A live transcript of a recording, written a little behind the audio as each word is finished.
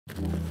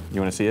You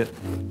wanna see it?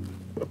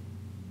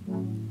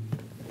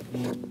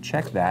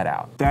 Check that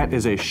out. That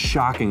is a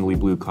shockingly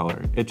blue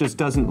color. It just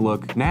doesn't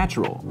look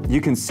natural. You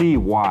can see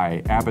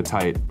why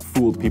Apatite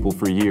fooled people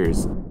for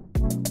years.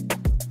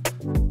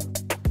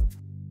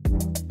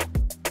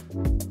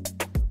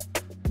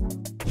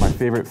 My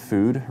favorite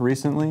food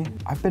recently?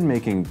 I've been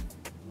making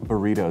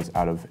burritos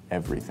out of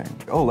everything.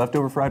 Oh,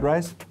 leftover fried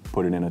rice?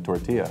 Put it in a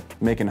tortilla.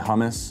 Making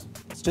hummus?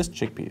 It's just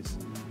chickpeas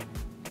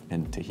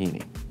and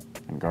tahini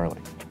and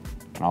garlic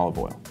and olive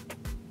oil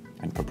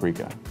and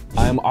paprika.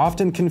 I am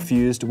often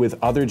confused with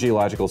other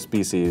geological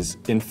species.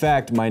 In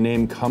fact, my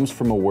name comes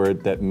from a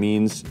word that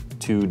means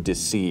to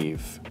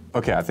deceive.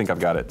 Okay, I think I've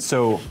got it.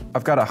 So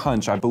I've got a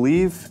hunch, I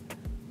believe.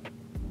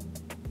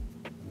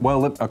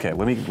 Well, okay,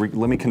 let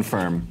me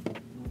confirm.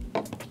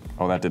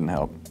 Oh, that didn't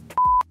help.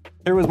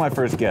 Here was my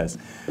first guess.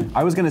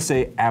 I was gonna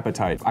say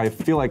apatite. I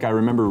feel like I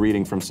remember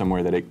reading from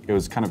somewhere that it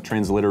was kind of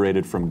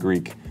transliterated from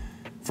Greek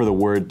for the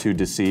word to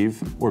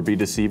deceive or be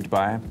deceived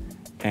by.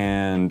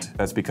 And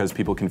that's because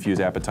people confuse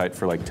apatite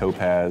for like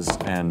topaz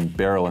and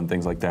beryl and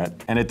things like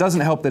that. And it doesn't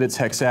help that it's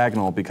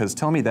hexagonal, because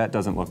tell me that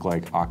doesn't look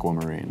like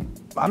aquamarine.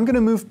 I'm gonna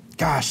move,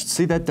 gosh,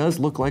 see, that does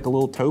look like a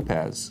little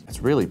topaz.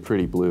 It's really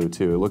pretty blue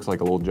too. It looks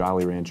like a little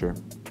Jolly Rancher.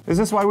 Is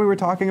this why we were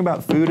talking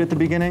about food at the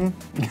beginning?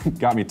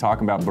 Got me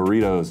talking about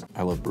burritos.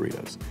 I love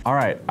burritos. All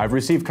right, I've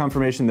received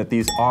confirmation that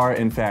these are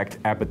in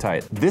fact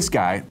apatite. This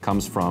guy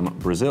comes from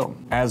Brazil,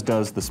 as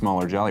does the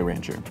smaller Jolly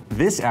Rancher.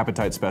 This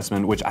apatite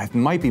specimen, which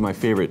might be my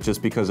favorite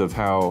just because of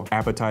how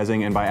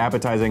appetizing, and by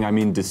appetizing I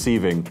mean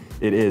deceiving,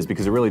 it is,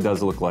 because it really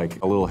does look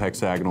like a little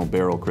hexagonal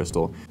beryl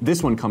crystal.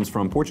 This one comes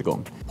from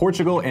Portugal.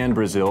 Portugal and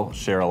Brazil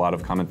share a lot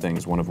of common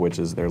things, one of which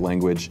is their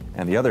language,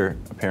 and the other,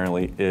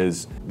 apparently,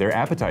 is their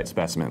apatite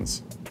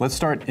specimens. Let's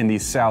start in the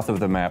south of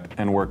the map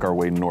and work our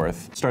way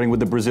north, starting with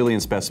the Brazilian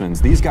specimens.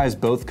 These guys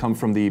both come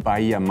from the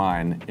Bahia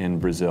mine in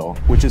Brazil,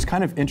 which is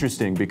kind of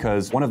interesting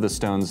because one of the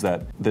stones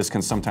that this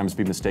can sometimes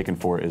be mistaken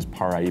for is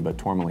Paraiba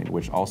Tourmaline,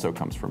 which also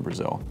comes from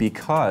Brazil.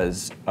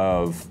 Because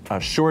of a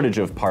shortage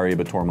of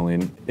Paraiba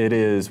Tourmaline, it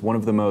is one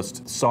of the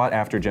most sought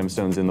after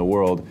gemstones in the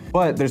world,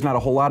 but there's not a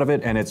whole lot of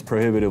it and it's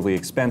prohibitively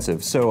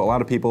expensive. So a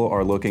lot of people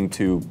are looking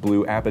to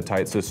blue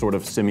apatites to sort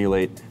of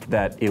simulate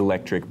that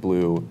electric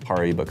blue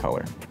Paraiba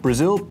color.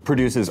 Brazil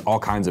produces all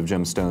kinds of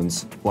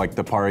gemstones, like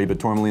the Paraiba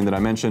Tourmaline that I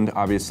mentioned,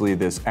 obviously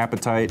this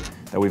apatite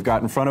that we've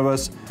got in front of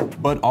us,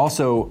 but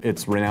also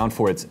it's renowned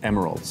for its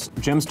emeralds.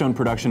 Gemstone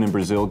production in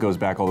Brazil goes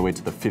back all the way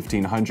to the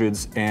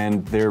 1500s,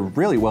 and they're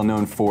really well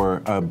known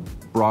for a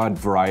broad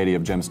variety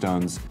of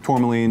gemstones.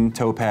 Tourmaline,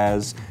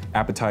 topaz,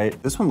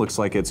 apatite. This one looks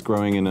like it's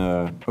growing in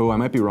a, oh, I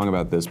might be wrong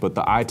about this, but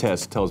the eye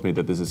test tells me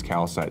that this is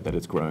calcite that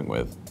it's growing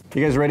with.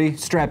 You guys ready?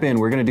 Strap in,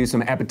 we're gonna do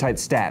some apatite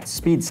stats,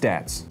 speed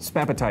stats,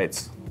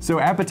 spapatites. So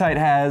apatite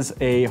has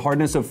a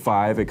hardness of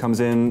 5. It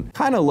comes in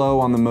kind of low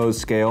on the Mohs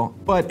scale,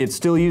 but it's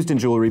still used in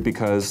jewelry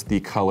because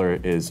the color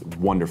is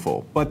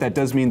wonderful. But that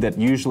does mean that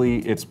usually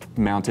it's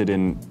mounted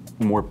in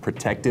more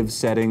protective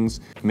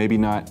settings, maybe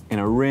not in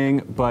a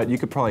ring, but you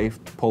could probably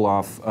pull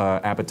off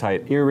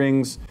apatite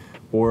earrings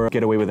or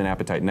get away with an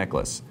apatite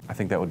necklace. I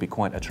think that would be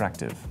quite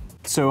attractive.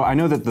 So I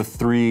know that the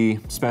 3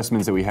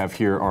 specimens that we have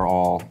here are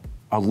all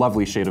a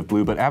lovely shade of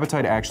blue, but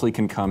apatite actually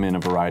can come in a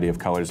variety of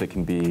colors. It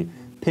can be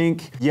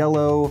pink,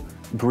 yellow,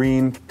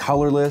 green,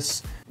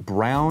 colorless,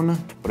 brown,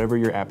 whatever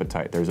your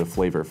apatite, there's a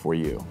flavor for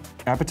you.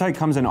 Apatite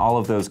comes in all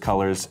of those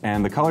colors,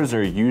 and the colors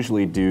are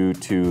usually due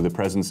to the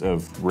presence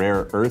of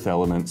rare earth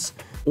elements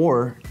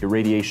or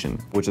irradiation,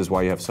 which is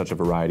why you have such a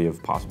variety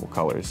of possible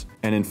colors.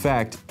 And in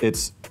fact,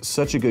 it's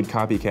such a good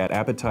copycat.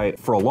 Apatite,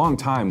 for a long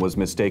time, was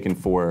mistaken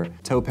for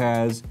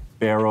topaz,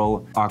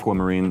 beryl,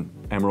 aquamarine,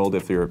 emerald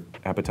if your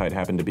apatite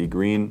happened to be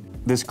green.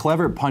 This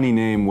clever punny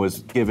name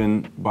was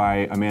given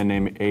by a man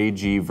named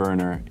A.G.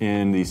 Werner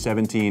in the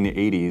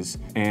 1780s,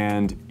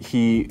 and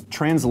he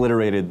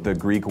transliterated the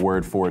Greek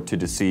word for to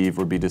deceive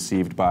or be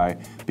deceived by,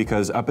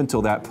 because up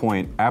until that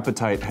point,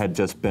 apatite had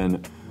just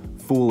been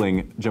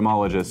fooling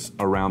gemmologists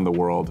around the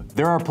world.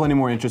 There are plenty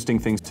more interesting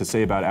things to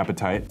say about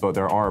apatite, but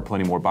there are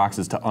plenty more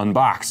boxes to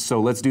unbox,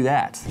 so let's do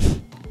that.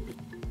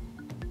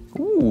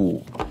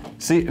 Ooh.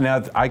 See,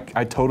 now I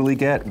totally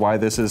get why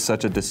this is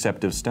such a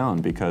deceptive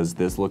stone, because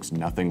this looks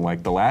nothing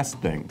like the last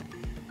thing.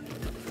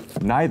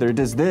 Neither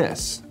does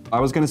this. I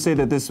was gonna say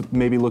that this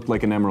maybe looked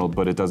like an emerald,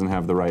 but it doesn't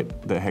have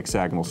the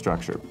hexagonal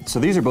structure. So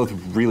these are both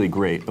really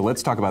great, but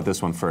let's talk about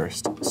this one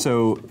first.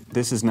 So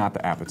this is not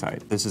the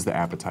apatite. This is the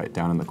apatite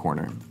down in the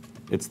corner.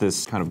 It's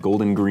this kind of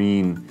golden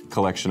green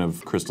collection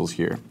of crystals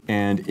here.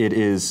 And it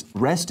is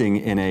resting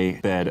in a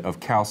bed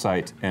of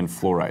calcite and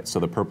fluorite. So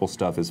the purple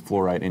stuff is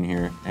fluorite in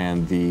here,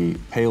 and the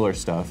paler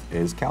stuff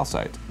is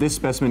calcite. This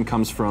specimen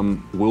comes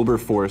from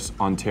Wilberforce,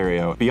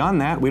 Ontario. Beyond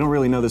that, we don't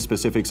really know the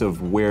specifics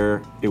of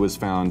where it was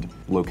found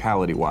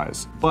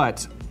locality-wise.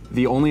 But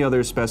the only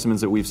other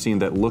specimens that we've seen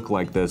that look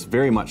like this,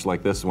 very much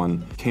like this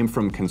one, came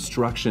from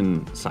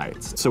construction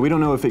sites. So we don't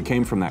know if it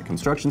came from that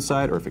construction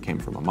site or if it came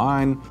from a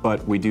mine,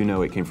 but we do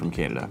know it came from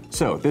Canada.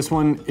 So this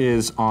one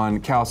is on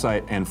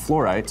calcite and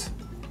fluorite.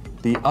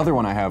 The other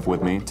one I have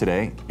with me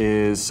today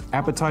is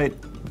apatite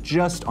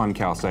just on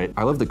calcite.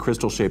 I love the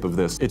crystal shape of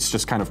this. It's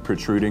just kind of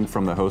protruding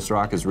from the host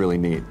rock is really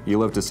neat. You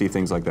love to see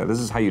things like that. This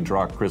is how you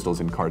draw crystals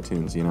in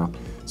cartoons, you know?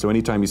 So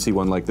anytime you see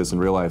one like this in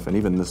real life, and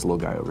even this little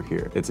guy over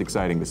here, it's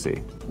exciting to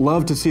see.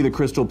 Love to see the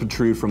crystal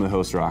protrude from the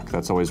host rock.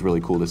 That's always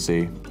really cool to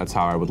see. That's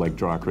how I would like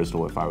draw a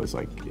crystal if I was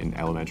like in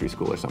elementary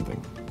school or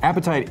something.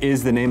 Apatite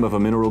is the name of a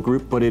mineral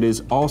group, but it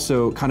is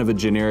also kind of a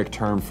generic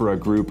term for a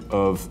group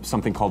of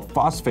something called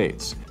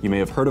phosphates. You may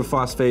have heard of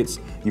phosphates.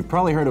 You've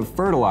probably heard of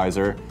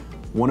fertilizer.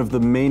 One of the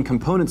main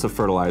components of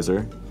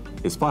fertilizer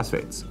is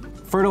phosphates.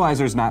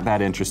 Fertilizer is not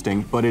that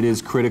interesting, but it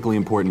is critically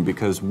important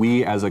because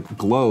we as a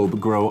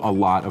globe grow a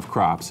lot of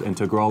crops. And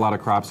to grow a lot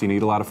of crops, you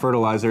need a lot of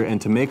fertilizer.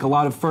 And to make a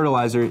lot of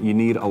fertilizer, you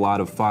need a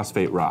lot of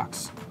phosphate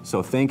rocks.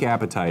 So thank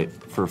Apatite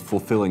for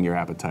fulfilling your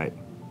appetite,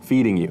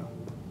 feeding you.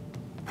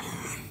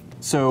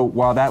 So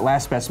while that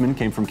last specimen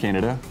came from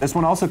Canada, this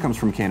one also comes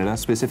from Canada,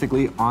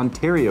 specifically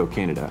Ontario,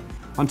 Canada.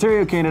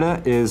 Ontario,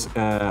 Canada is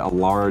a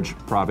large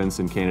province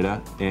in Canada,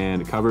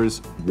 and it covers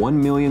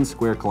 1 million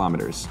square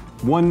kilometers.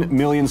 1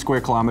 million square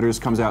kilometers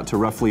comes out to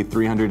roughly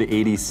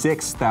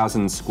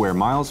 386,000 square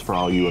miles for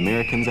all you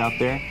Americans out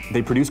there.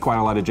 They produce quite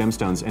a lot of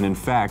gemstones, and in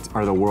fact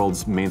are the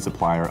world's main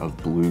supplier of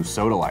blue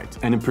sodalite.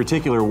 And in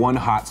particular, one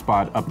hot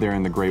spot up there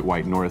in the Great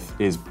White North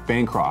is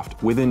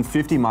Bancroft. Within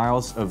 50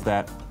 miles of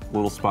that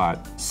little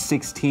spot,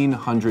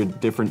 1,600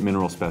 different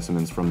mineral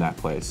specimens from that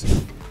place.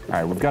 All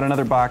right, we've got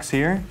another box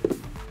here.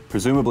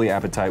 Presumably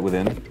apatite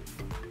within.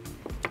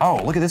 Oh,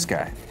 look at this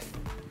guy.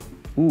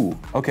 Ooh,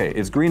 okay,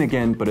 it's green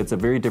again, but it's a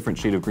very different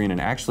shade of green,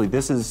 and actually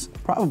this is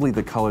probably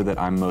the color that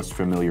I'm most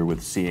familiar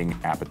with seeing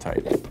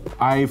apatite.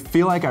 I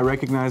feel like I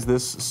recognize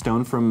this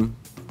stone from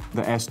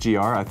the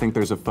SGR. I think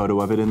there's a photo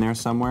of it in there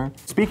somewhere.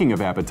 Speaking of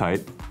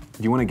apatite,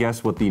 do you want to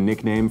guess what the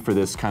nickname for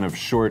this kind of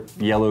short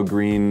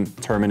yellow-green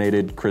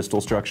terminated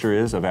crystal structure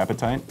is of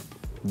apatite?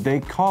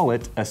 They call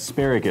it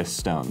Asparagus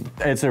Stone.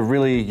 It's a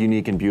really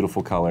unique and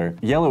beautiful color.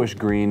 Yellowish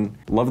green,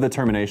 love the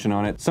termination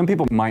on it. Some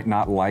people might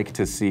not like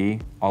to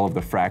see all of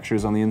the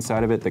fractures on the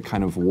inside of it that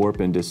kind of warp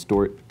and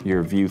distort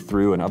your view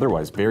through an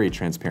otherwise very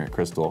transparent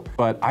crystal.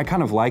 But I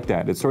kind of like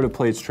that. It sort of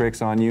plays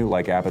tricks on you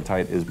like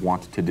apatite is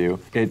wont to do.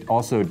 It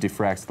also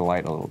diffracts the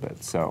light a little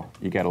bit, so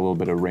you get a little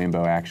bit of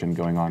rainbow action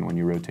going on when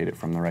you rotate it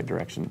from the right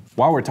direction.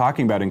 While we're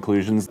talking about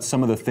inclusions,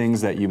 some of the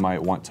things that you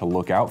might want to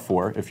look out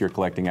for if you're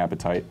collecting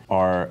apatite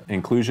are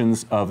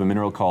inclusions of a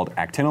mineral called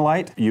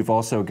actinolite. You've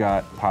also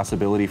got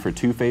possibility for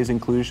two-phase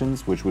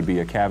inclusions, which would be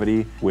a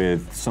cavity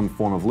with some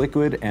form of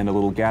liquid and a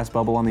little gas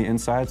bubble on the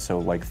inside. So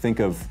like think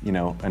of, you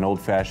know, an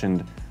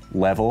old-fashioned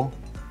level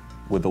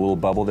with a little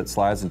bubble that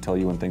slides and tell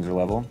you when things are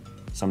level.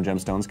 Some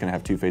gemstones can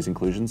have two-phase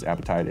inclusions.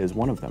 Apatite is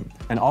one of them.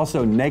 And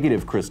also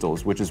negative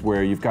crystals, which is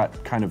where you've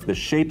got kind of the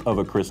shape of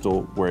a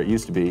crystal where it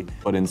used to be,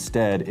 but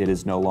instead it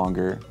is no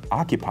longer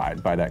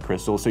occupied by that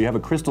crystal. So you have a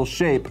crystal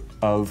shape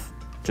of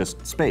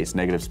just space,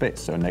 negative space,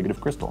 so negative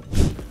crystal.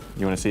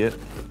 You wanna see it?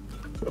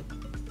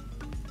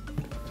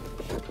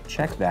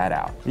 Check that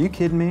out. Are you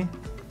kidding me?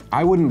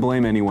 I wouldn't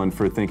blame anyone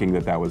for thinking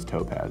that that was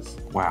topaz.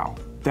 Wow.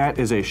 That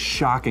is a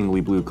shockingly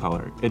blue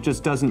color. It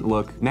just doesn't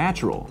look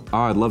natural.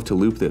 Oh, I'd love to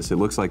loop this. It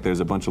looks like there's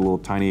a bunch of little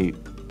tiny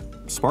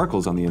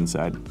sparkles on the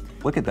inside.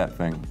 Look at that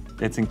thing.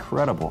 It's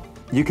incredible.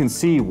 You can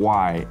see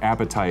why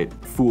apatite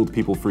fooled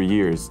people for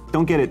years.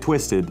 Don't get it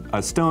twisted.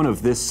 A stone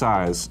of this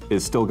size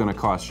is still gonna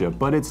cost you,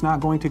 but it's not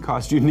going to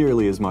cost you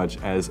nearly as much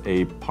as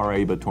a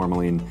Paraiba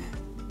Tourmaline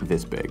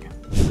this big.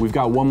 We've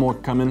got one more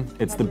coming.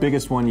 It's the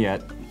biggest one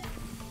yet.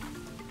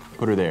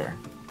 Put her there.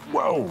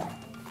 Whoa.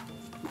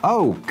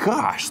 Oh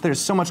gosh, there's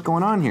so much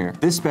going on here.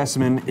 This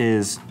specimen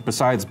is,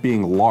 besides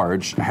being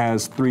large,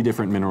 has 3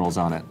 different minerals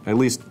on it. At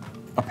least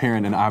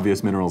apparent and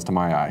obvious minerals to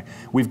my eye.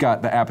 We've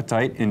got the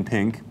apatite in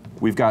pink.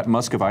 We've got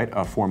muscovite,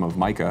 a form of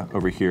mica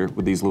over here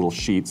with these little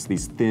sheets,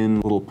 these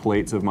thin little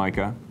plates of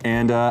mica.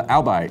 And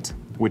albite,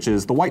 which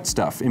is the white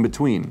stuff in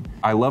between.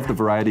 I love the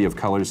variety of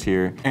colors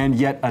here, and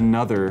yet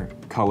another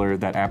color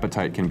that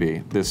apatite can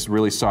be, this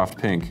really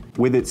soft pink.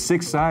 With its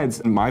 6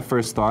 sides, my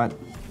first thought,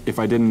 if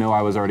I didn't know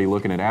I was already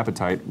looking at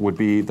apatite, would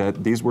be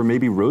that these were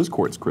maybe rose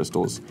quartz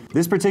crystals.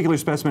 This particular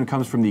specimen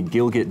comes from the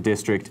Gilgit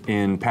district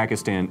in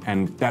Pakistan,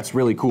 and that's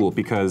really cool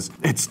because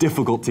it's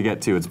difficult to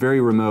get to. It's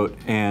very remote,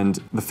 and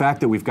the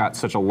fact that we've got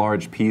such a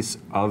large piece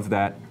of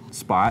that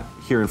spot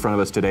here in front of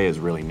us today is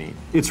really neat.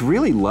 It's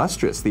really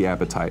lustrous, the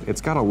apatite.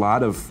 It's got a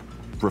lot of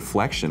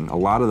reflection. A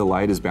lot of the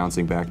light is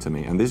bouncing back to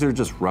me, and these are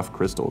just rough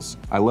crystals.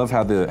 I love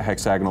how the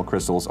hexagonal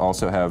crystals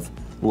also have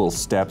little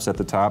steps at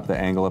the top, the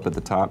angle up at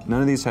the top.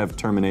 None of these have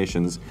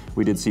terminations.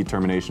 We did see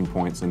termination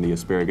points in the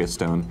Asparagus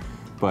Stone,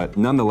 but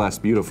nonetheless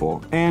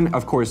beautiful. And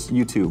of course,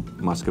 you too,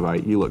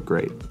 muscovite, you look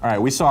great. All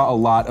right, we saw a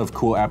lot of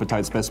cool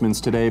apatite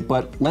specimens today,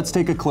 but let's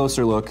take a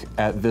closer look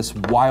at this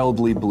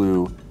wildly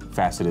blue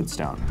faceted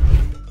stone.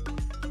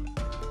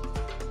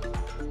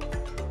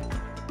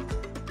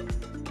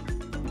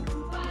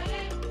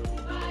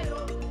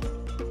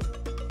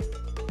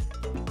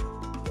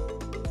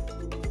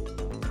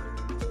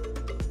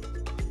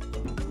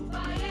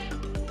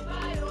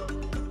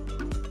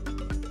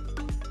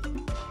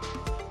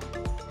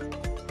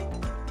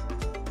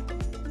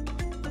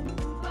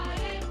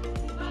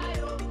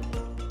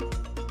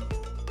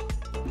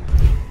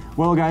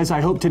 Well guys,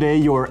 I hope today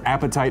your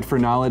appetite for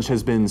knowledge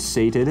has been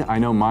sated. I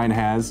know mine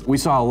has. We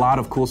saw a lot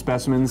of cool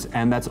specimens,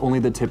 and that's only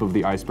the tip of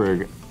the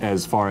iceberg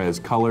as far as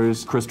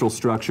colors, crystal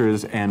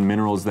structures, and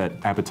minerals that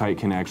apatite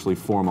can actually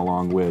form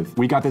along with.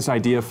 We got this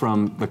idea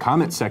from the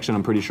comments section,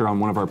 I'm pretty sure, on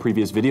one of our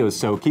previous videos,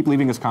 so keep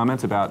leaving us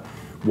comments about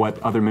what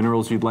other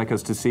minerals you'd like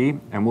us to see,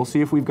 and we'll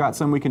see if we've got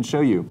some we can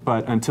show you.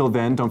 But until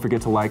then, don't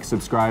forget to like,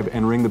 subscribe,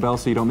 and ring the bell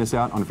so you don't miss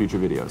out on future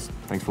videos.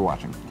 Thanks for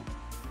watching.